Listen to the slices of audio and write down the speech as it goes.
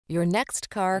Your next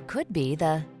car could be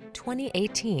the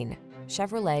 2018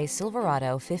 Chevrolet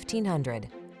Silverado 1500.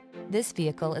 This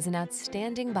vehicle is an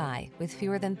outstanding buy with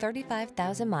fewer than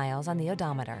 35,000 miles on the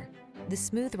odometer. The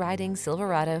smooth-riding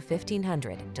Silverado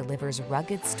 1500 delivers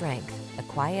rugged strength, a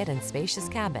quiet and spacious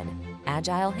cabin,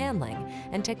 agile handling,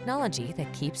 and technology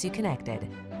that keeps you connected.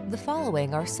 The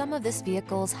following are some of this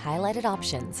vehicle's highlighted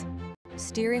options: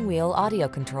 steering wheel audio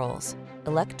controls,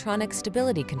 electronic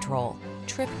stability control,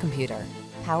 trip computer,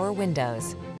 power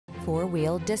windows,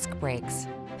 four-wheel disc brakes,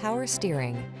 power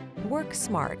steering. Work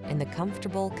smart in the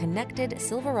comfortable, connected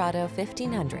Silverado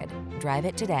 1500. Drive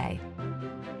it today.